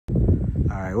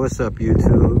All right, what's up,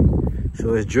 YouTube?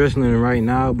 So it's drizzling right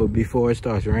now, but before it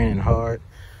starts raining hard,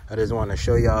 I just want to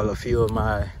show y'all a few of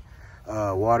my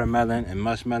watermelon and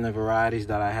muskmelon varieties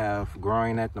that I have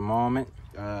growing at the moment.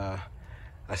 I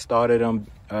started them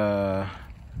around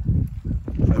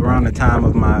the time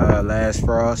of my last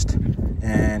frost,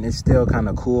 and it's still kind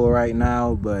of cool right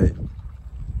now, but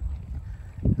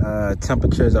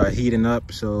temperatures are heating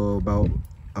up, so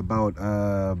about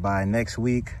by next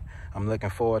week I'm looking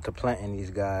forward to planting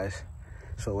these guys.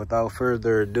 So without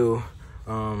further ado,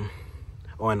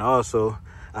 and also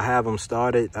I have them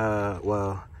started,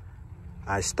 well,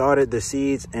 I started the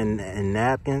seeds in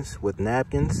napkins, with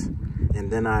napkins, and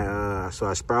then I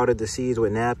sprouted the seeds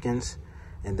with napkins,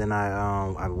 and then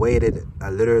I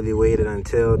literally waited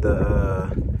until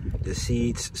the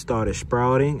seeds started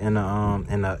sprouting, and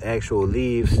the actual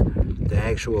leaves, the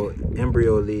actual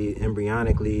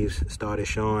embryonic leaves started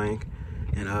showing.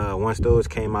 And once those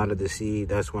came out of the seed,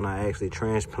 that's when I actually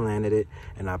transplanted it,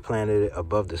 and I planted it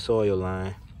above the soil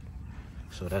line.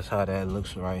 So that's how that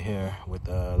looks right here with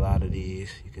a lot of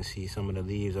these. You can see some of the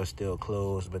leaves are still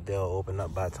closed, but they'll open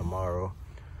up by tomorrow.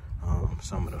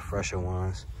 Some of the fresher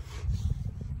ones.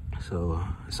 So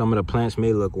some of the plants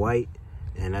may look white,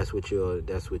 and that's what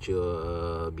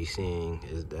you'll be seeing,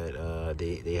 is that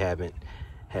they haven't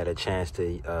had a chance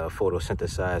to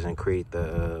photosynthesize and create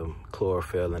the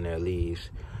chlorophyll in their leaves.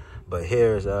 But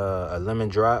here's a lemon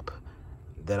drop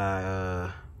that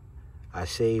I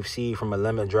saved seed from a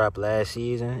lemon drop last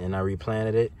season, and I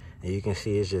replanted it, and you can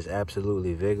see it's just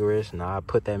absolutely vigorous. Now, I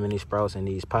put that many sprouts in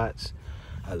these pots.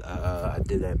 I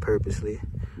did that purposely.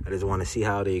 I just want to see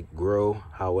how they grow,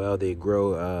 how well they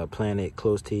grow planted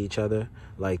close to each other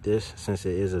like this, since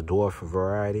it is a dwarf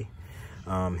variety.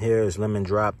 Here's lemon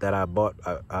drop that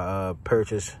I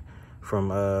purchased from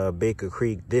Baker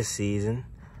Creek this season.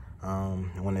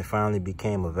 When it finally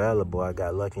became available, I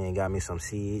got lucky and got me some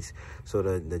seeds. So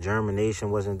the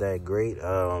germination wasn't that great.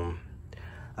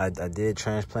 I did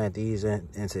transplant these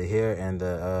into here,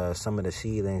 and some of the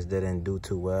seedlings didn't do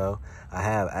too well. I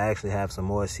actually have some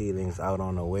more seedlings out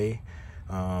on the way.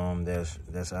 There's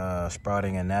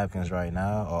sprouting in napkins right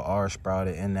now, or are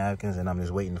sprouted in napkins, and I'm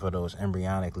just waiting for those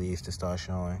embryonic leaves to start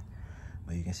showing.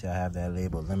 But you can see I have that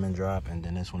labeled lemon drop, and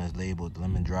then this one is labeled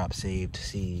lemon drop saved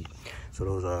seed. So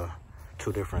those are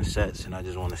two different sets, and I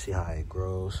just want to see how it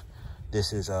grows.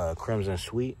 This is crimson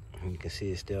sweet. You can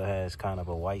see it still has kind of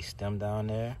a white stem down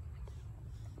there.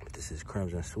 But this is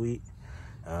crimson sweet.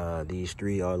 These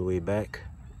three all the way back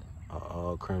are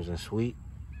all crimson sweet.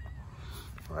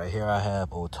 Right here I have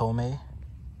otome.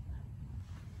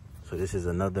 So this is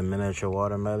another miniature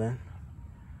watermelon.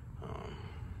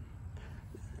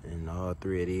 And all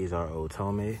three of these are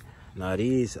otome. Now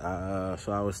these, so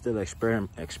I was still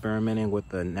experimenting with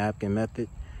the napkin method.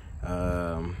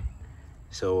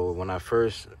 So what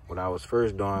I was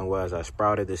first doing was I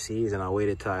sprouted the seeds, and I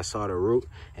waited till I saw the root,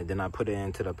 and then I put it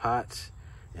into the pots.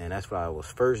 And that's what I was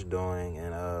first doing.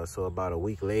 And so about a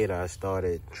week later, I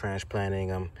started transplanting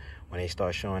them when they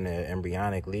start showing their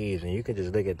embryonic leaves. And you can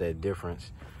just look at that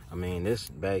difference. I mean, this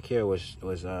back here was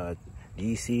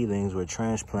these seedlings were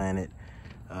transplanted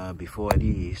before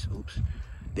these. Oops.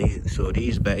 So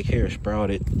these back here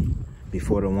sprouted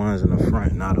before the ones in the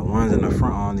front. Now the ones in the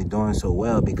front are only doing so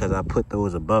well because I put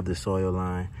those above the soil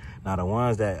line. Now the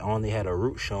ones that only had a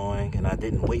root showing, and I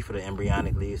didn't wait for the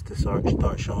embryonic leaves to start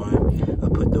showing, I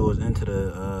put those into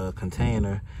the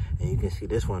container, and you can see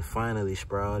this one finally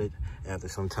sprouted after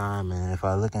some time. And if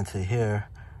I look into here,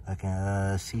 I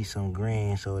can see some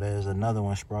green. So there's another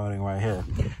one sprouting right here.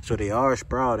 So they are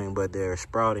sprouting, but they're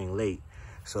sprouting late.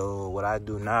 So what I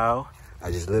do now,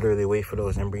 I just literally wait for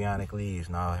those embryonic leaves.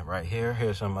 Now, right here,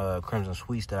 here's some crimson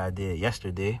sweets that I did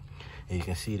yesterday. And you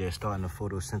can see they're starting to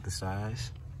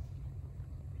photosynthesize.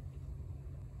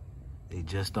 They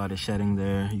just started shedding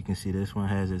you can see this one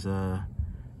has its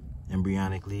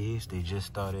embryonic leaves. They just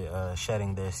started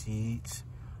shedding their seeds.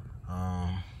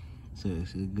 So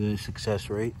it's a good success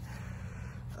rate.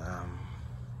 I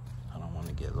don't want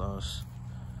to get lost.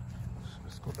 So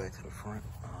let's go back to the front.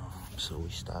 So we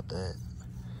stopped at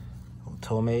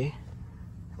otome.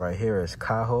 Right here is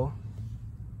Cajo,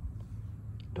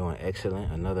 doing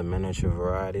excellent. Another miniature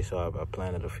variety. So I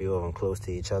planted a few of them close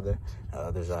to each other.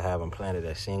 Others I have them planted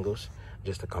as singles,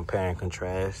 just to compare and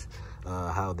contrast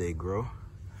how they grow.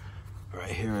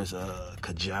 Right here is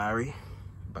Kajari.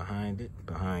 Behind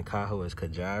Cajo is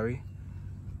Kajari.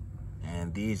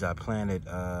 And these I planted,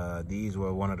 these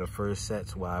were one of the first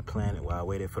sets where I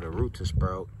waited for the root to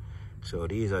sprout. So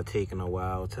these are taking a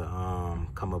while to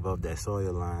come above that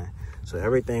soil line. So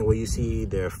everything where you see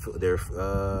they're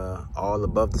all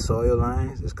above the soil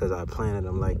lines is because I planted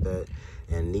them like that.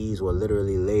 And these were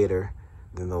literally later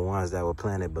than the ones that were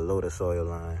planted below the soil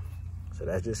line. So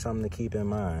that's just something to keep in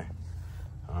mind.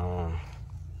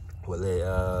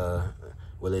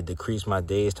 Will it decrease my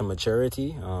days to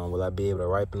maturity? Will I be able to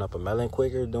ripen up a melon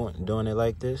quicker doing it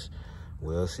like this?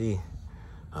 We'll see.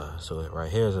 So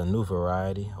right here is a new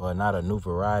variety, or not a new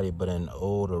variety, but an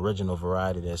old original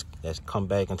variety that's come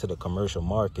back into the commercial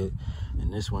market.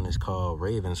 And this one is called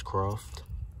Ravenscroft.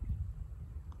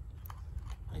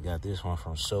 I got this one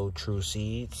from So True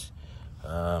Seeds.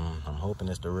 I'm hoping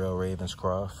it's the real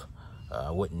Ravenscroft. I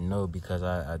wouldn't know because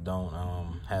I don't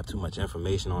have too much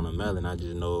information on the melon. I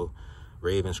just know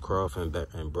Ravenscroft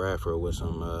and Bradford were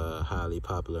some highly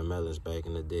popular melons back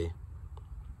in the day.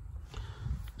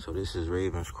 So this is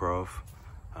Ravenscroft.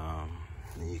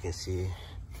 And you can see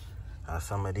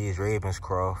some of these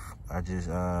Ravenscroft, I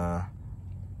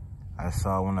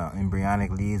saw when the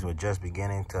embryonic leaves were just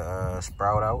beginning to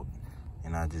sprout out,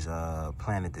 and I just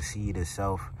planted the seed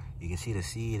itself. You can see the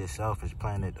seed itself is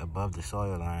planted above the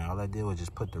soil line. All I did was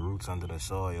just put the roots under the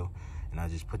soil, and I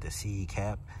just put the seed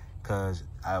cap, because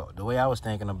the way I was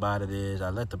thinking about it is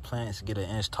I let the plants get 1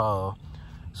 inch tall.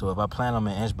 So if I plant them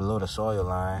 1 inch below the soil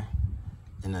line,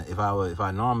 and if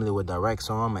I normally would direct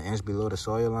sow them 1 inch below the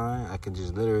soil line, I could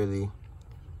just literally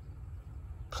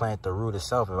plant the root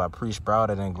itself. If I pre-sprout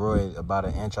it and grow it about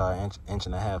 1 inch or inch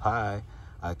and a half high,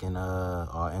 I can, or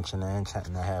 1 inch and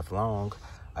a half long,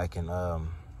 I can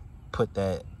put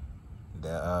the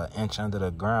inch under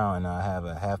the ground, and I have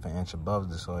a 1/2 inch above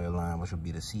the soil line, which would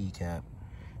be the seed cap.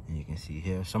 And you can see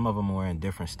here, some of them were in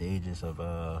different stages of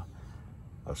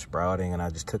sprouting, and I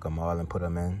just took them all and put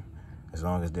them in, as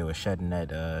long as they were shedding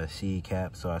that seed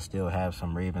cap. So I still have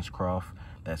some Ravenscroft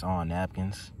that's on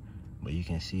napkins, but you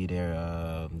can see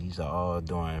there, these are all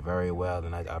doing very well.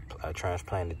 And I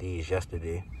transplanted these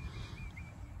yesterday,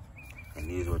 and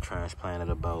these were transplanted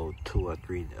about 2 or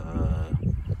 3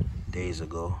 days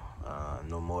ago,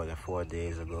 no more than 4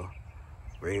 days ago.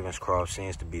 Ravenscroft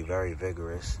seems to be very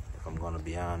vigorous, if I'm going to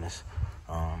be honest.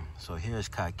 So here's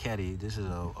Coquette. This is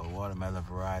a watermelon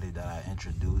variety that I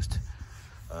introduced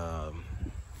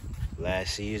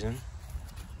last season.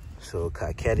 So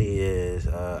Coquette is,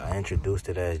 I introduced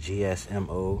it as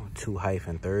GSMO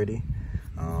 2-30.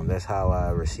 That's how I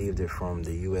received it from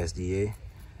the USDA.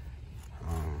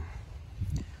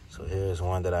 So here's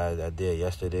one that I did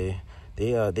yesterday.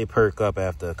 They perk up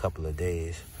after a couple of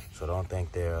days, so don't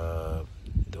think they're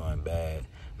doing bad.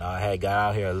 Now I had got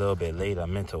out here a little bit late. I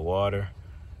meant to water,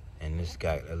 and this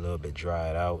got a little bit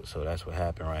dried out, so that's what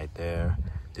happened right there.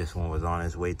 This one was on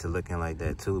its way to looking like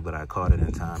that too, but I caught it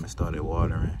in time and started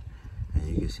watering. And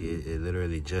you can see it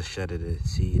literally just shedded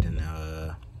its seed, and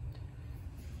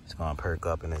it's gonna perk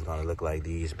up and it's gonna look like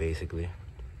these basically.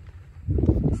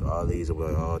 So all these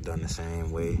were all done the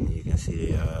same way. You can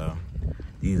see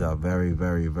these are very,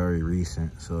 very, very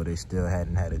recent, so they still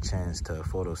hadn't had a chance to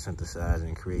photosynthesize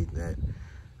and create that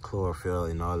chlorophyll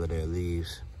in all of their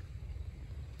leaves.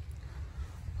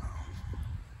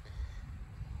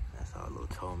 That's our little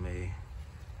tomate.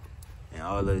 And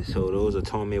all of so those are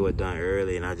tomate were done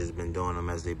early, and I just been doing them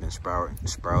as they've been sprouting.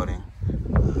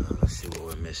 Let's see what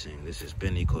we're missing. This is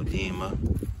Benicodema.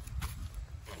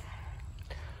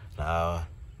 Now,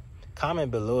 comment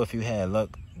below if you had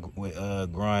luck with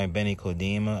growing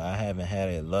Benicodema. I haven't had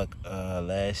it luck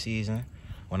last season.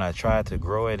 When I tried to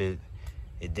grow it,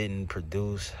 it didn't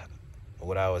produce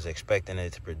what I was expecting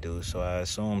it to produce. So I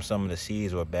assumed some of the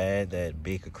seeds were bad that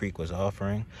Baker Creek was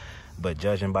offering. But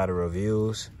judging by the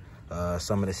reviews,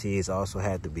 some of the seeds also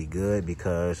had to be good,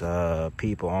 because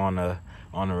people on the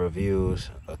reviews,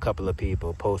 a couple of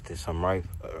people posted some ripe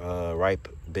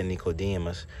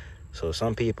Benicodemas. So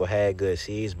some people had good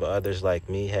seeds, but others like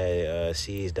me had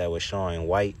seeds that were showing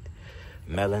white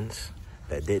melons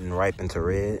that didn't ripen to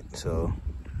red. So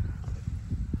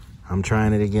I'm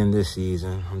trying it again this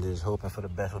season. I'm just hoping for the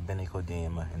best with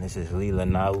Benicodema. And this is Lila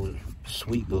Now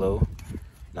Sweet Glow.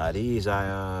 Now these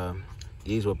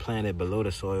were planted below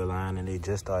the soil line, and they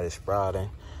just started sprouting.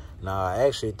 Now I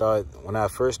actually thought when I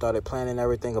first started planting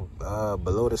everything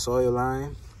below the soil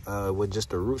line with just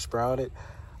the root sprouted,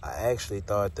 I actually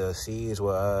thought the seeds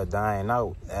were dying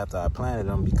out after I planted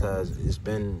them, because it's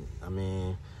been, I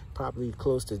mean, probably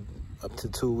close to up to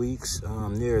 2 weeks,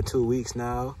 near 2 weeks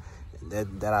now,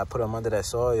 that I put them under that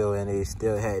soil, and they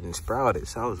still hadn't sprouted.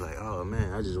 So I was like, oh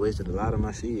man, I just wasted a lot of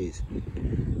my seeds.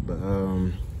 But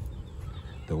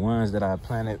the ones that I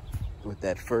planted with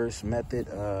that first method,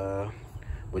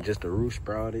 with just the root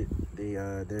sprouted,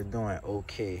 they're doing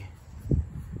okay.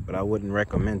 But I wouldn't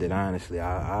recommend it, honestly.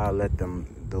 I'll let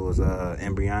those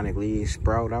embryonic leaves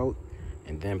sprout out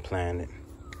and then plant it.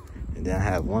 And then I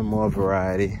have one more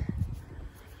variety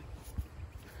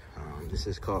This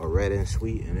is called Red and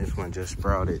Sweet, and this one just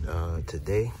sprouted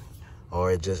today,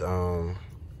 or it just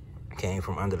came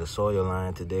from under the soil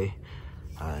line today.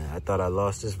 I thought I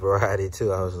lost this variety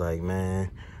too. I was like,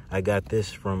 man, I got this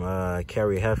from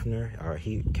Carrie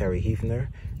Hefner, Carrie Hefner,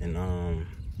 and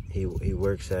he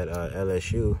works at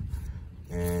LSU,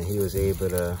 and he was able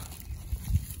to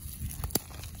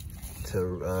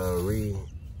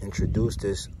reintroduce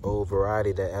this old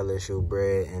variety that LSU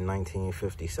bred in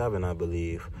 1957, I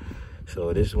believe.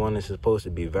 So this one is supposed to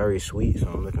be very sweet, so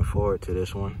I'm looking forward to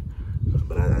this one.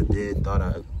 But I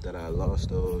thought that I lost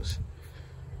those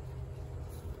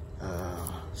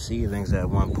seedlings at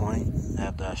one point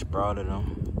after I sprouted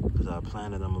them, because I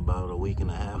planted them about a week and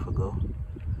a half ago.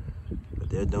 But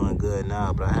they're doing good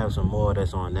now. But I have some more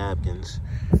that's on napkins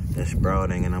that's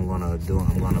sprouting, and I'm gonna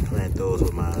plant those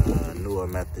with my newer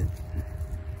method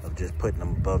of just putting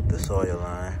them above the soil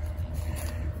line.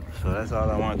 So that's all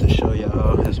I wanted to show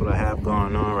y'all. That's what I have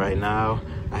going on right now.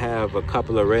 I have a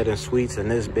couple of red and sweets in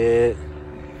this bed.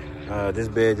 This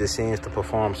bed just seems to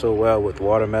perform so well with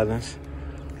watermelons.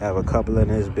 I have a couple in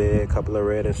this bed, a couple of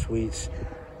red and sweets.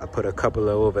 I put a couple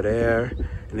of over there.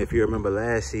 And if you remember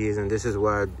last season, this is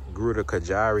where I grew the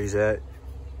kajaris at.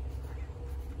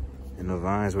 And the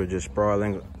vines were just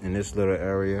sprawling in this little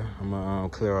area. I'm gonna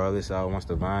clear all this out once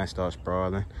the vines start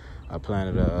sprawling. I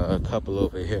planted a couple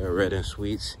over here, red and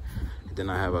sweets. And then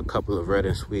I have a couple of red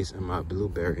and sweets in my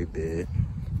blueberry bed.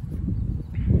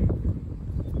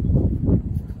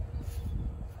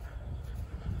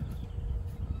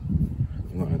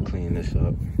 I'm gonna clean this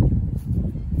up.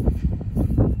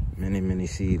 Many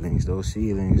seedlings. Those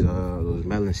seedlings, those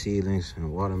melon seedlings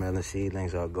and watermelon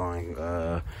seedlings are going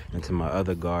into my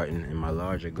other garden, in my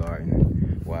larger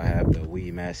garden, where I have the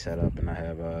weed mat set up, and I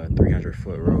have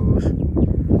 300-foot rows.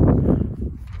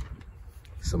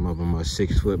 Some of them are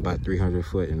 6 foot by 300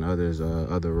 foot, and others,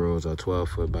 other rows are 12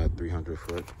 foot by 300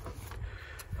 foot.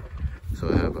 So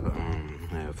I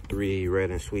have 3 red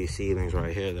and sweet seedlings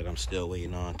right here that I'm still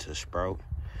waiting on to sprout.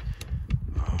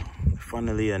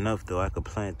 Funnily enough, though, I could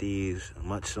plant these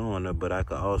much sooner, but I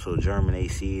could also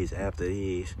germinate seeds after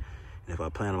these. And if I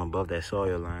plant them above that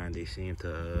soil line, they seem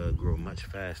to grow much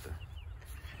faster.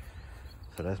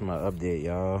 So that's my update,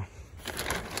 y'all.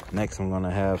 Next, I'm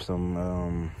gonna have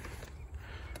some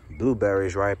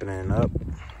blueberries ripening up.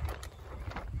 You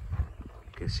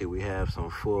can see we have some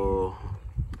full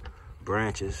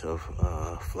branches of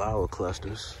flower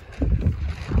clusters.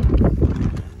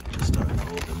 Just starting to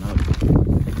open up.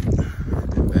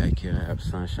 Back here I have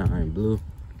Sunshine Blue.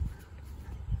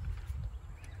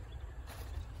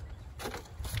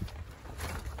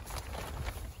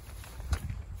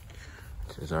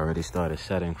 It's already started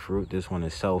setting fruit. This one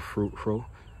is self-fruitful,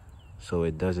 so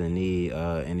it doesn't need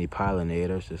any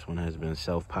pollinators. This one has been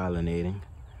self-pollinating,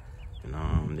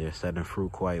 and they're setting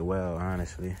fruit quite well,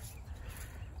 honestly.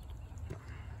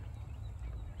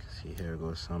 See, here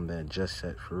goes some that just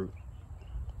set fruit.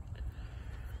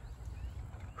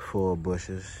 Full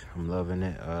bushes. I'm loving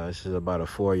it. This is about a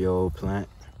 4-year-old plant.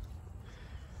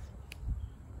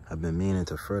 I've been meaning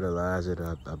to fertilize it.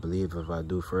 I believe if I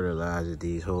do fertilize it,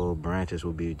 these whole branches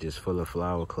will be just full of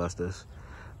flower clusters.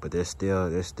 But there's still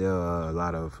a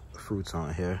lot of fruits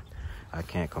on here. I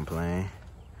can't complain.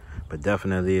 But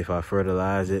definitely, if I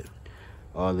fertilize it,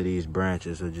 all of these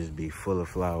branches will just be full of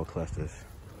flower clusters.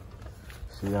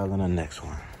 See y'all in the next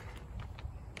one.